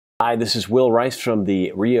Hi, this is Will Rice from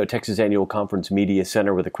the Rio, Texas Annual Conference Media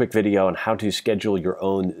Center with a quick video on how to schedule your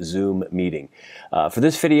own Zoom meeting. For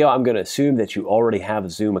this video, I'm going to assume that you already have a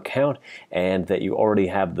Zoom account and that you already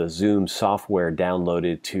have the Zoom software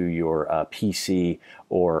downloaded to your PC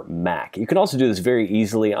or Mac. You can also do this very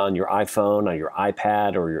easily on your iPhone, on your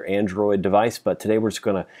iPad, or your Android device, but today we're just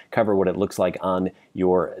going to cover what it looks like on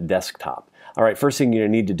your desktop. All right, first thing you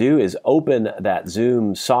need to do is open that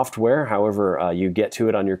Zoom software, however you get to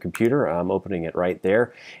it on your computer. I'm opening it right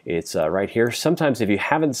there. It's right here. Sometimes if you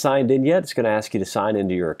haven't signed in yet, it's going to ask you to sign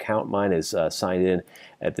into your account. Mine is signed in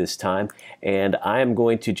at this time, and I am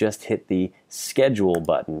going to just hit the schedule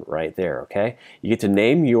button right there, okay? You get to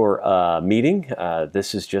name your meeting.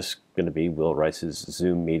 This is just going to be Will Rice's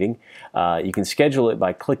Zoom meeting. You can schedule it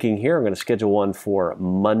by clicking here. I'm going to schedule one for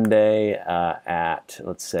Monday at,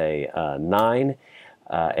 let's say, 9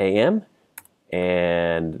 a.m.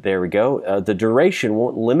 And there we go. The duration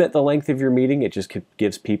won't limit the length of your meeting. It just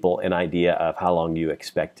gives people an idea of how long you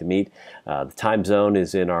expect to meet. The time zone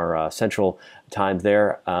is in our central time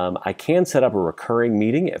there. I can set up a recurring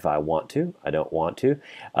meeting if I want to. I don't want to.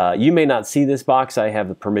 You may not see this box. I have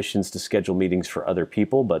the permissions to schedule meetings for other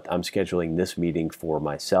people, but I'm scheduling this meeting for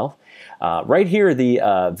myself. Right here,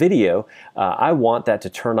 the video, I want that to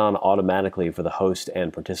turn on automatically for the host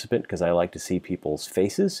and participant because I like to see people's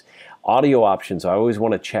faces. Audio options, I always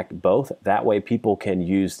want to check both. That way people can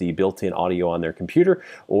use the built-in audio on their computer,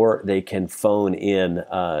 or they can phone in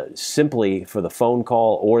simply for the phone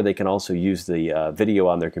call, or they can also use the video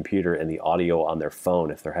on their computer and the audio on their phone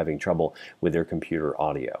if they're having trouble with their computer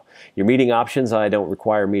audio. Your meeting options, I don't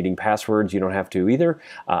require meeting passwords. You don't have to either.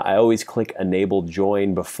 I always click Enable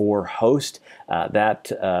Join before host.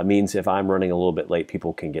 That means if I'm running a little bit late,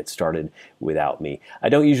 people can get started without me. I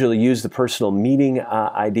don't usually use the personal meeting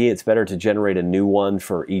ID. It's better to generate a new one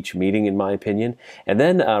for each meeting, in my opinion. And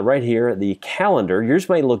then right here, the calendar. Yours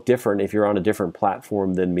might look different if you're on a different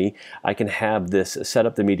platform than me. I can have this set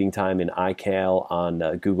up the meeting time in ical on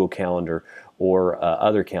Google Calendar or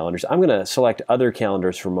other calendars. I'm going to select other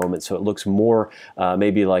calendars for a moment so it looks more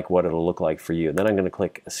maybe like what it'll look like for you. And then I'm going to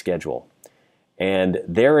click Schedule. And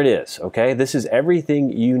there it is, okay? This is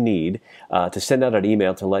everything you need to send out an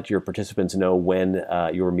email to let your participants know when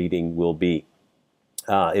your meeting will be.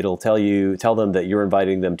 It'll tell them that you're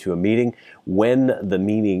inviting them to a meeting, when the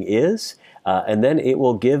meeting is, and then it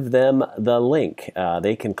will give them the link.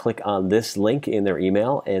 They can click on this link in their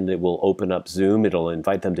email and it will open up Zoom. It'll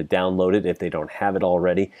invite them to download it if they don't have it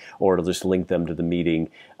already, or it'll just link them to the meeting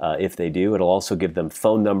if they do. It'll also give them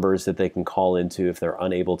phone numbers that they can call into if they're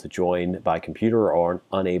unable to join by computer or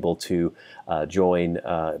unable to join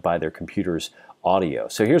by their computer's audio.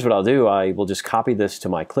 So here's what I'll do. I will just copy this to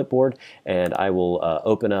my clipboard and I will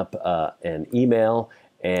open up an email,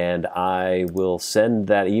 and I will send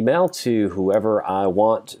that email to whoever I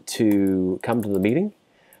want to come to the meeting.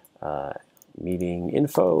 Meeting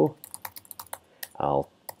info. I'll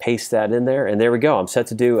paste that in there, and there we go. I'm set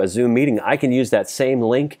to do a Zoom meeting. I can use that same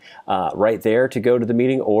link right there to go to the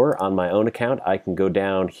meeting, or on my own account, I can go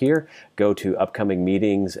down here, go to upcoming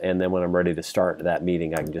meetings, and then when I'm ready to start that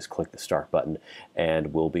meeting, I can just click the start button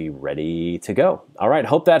and we'll be ready to go. All right,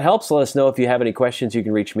 hope that helps. Let us know if you have any questions. You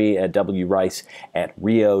can reach me at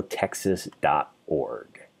wrice@riotexas.org.